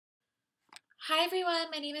Hi everyone,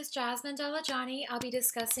 my name is Jasmine Delijani. I'll be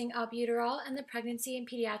discussing albuterol and the pregnancy and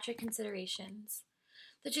pediatric considerations.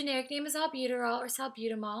 The generic name is albuterol or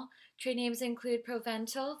salbutamol. Trade names include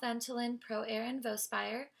Proventil, Ventolin, ProAir, and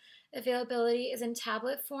Vospire. Availability is in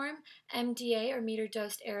tablet form, MDA or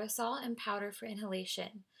meter-dosed aerosol, and powder for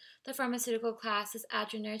inhalation. The pharmaceutical class is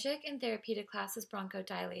adrenergic and therapeutic class is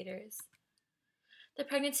bronchodilators. The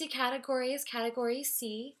pregnancy category is Category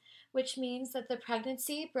C, which means that the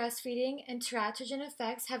pregnancy, breastfeeding, and teratogen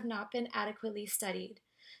effects have not been adequately studied.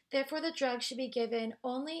 Therefore, the drug should be given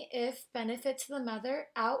only if benefit to the mother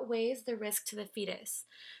outweighs the risk to the fetus.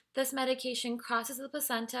 This medication crosses the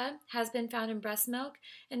placenta, has been found in breast milk,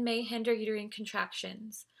 and may hinder uterine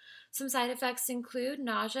contractions. Some side effects include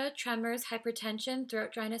nausea, tremors, hypertension,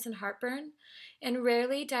 throat dryness, and heartburn, and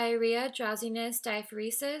rarely diarrhea, drowsiness,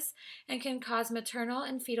 diaphoresis, and can cause maternal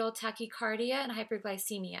and fetal tachycardia and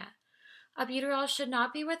hyperglycemia. Albuterol should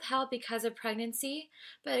not be withheld because of pregnancy,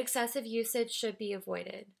 but excessive usage should be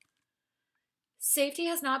avoided. Safety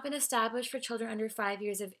has not been established for children under 5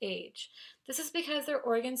 years of age. This is because their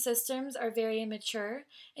organ systems are very immature,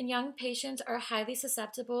 and young patients are highly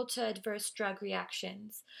susceptible to adverse drug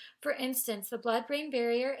reactions. For instance, the blood-brain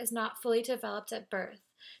barrier is not fully developed at birth.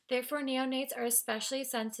 Therefore, neonates are especially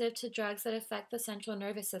sensitive to drugs that affect the central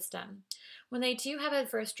nervous system. When they do have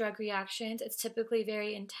adverse drug reactions, it's typically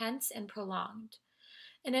very intense and prolonged.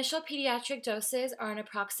 Initial pediatric doses are an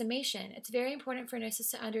approximation. It's very important for nurses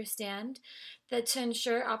to understand that to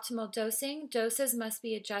ensure optimal dosing, doses must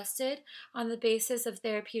be adjusted on the basis of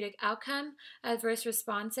therapeutic outcome, adverse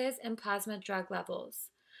responses, and plasma drug levels.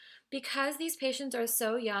 Because these patients are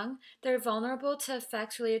so young, they're vulnerable to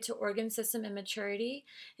effects related to organ system immaturity,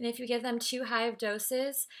 and if you give them too high of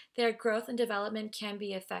doses, their growth and development can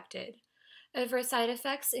be affected. Adverse side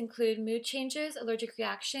effects include mood changes, allergic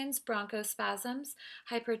reactions, bronchospasms,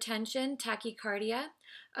 hypertension, tachycardia.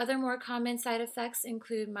 Other more common side effects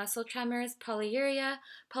include muscle tremors, polyuria,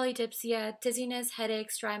 polydipsia, dizziness,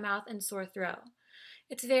 headaches, dry mouth, and sore throat.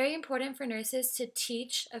 It's very important for nurses to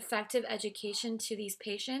teach effective education to these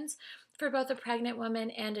patients for both a pregnant woman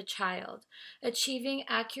and a child. Achieving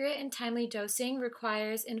accurate and timely dosing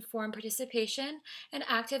requires informed participation and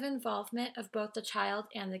active involvement of both the child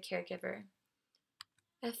and the caregiver.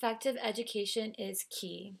 Effective education is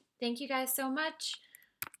key. Thank you guys so much.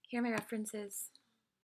 Here are my references.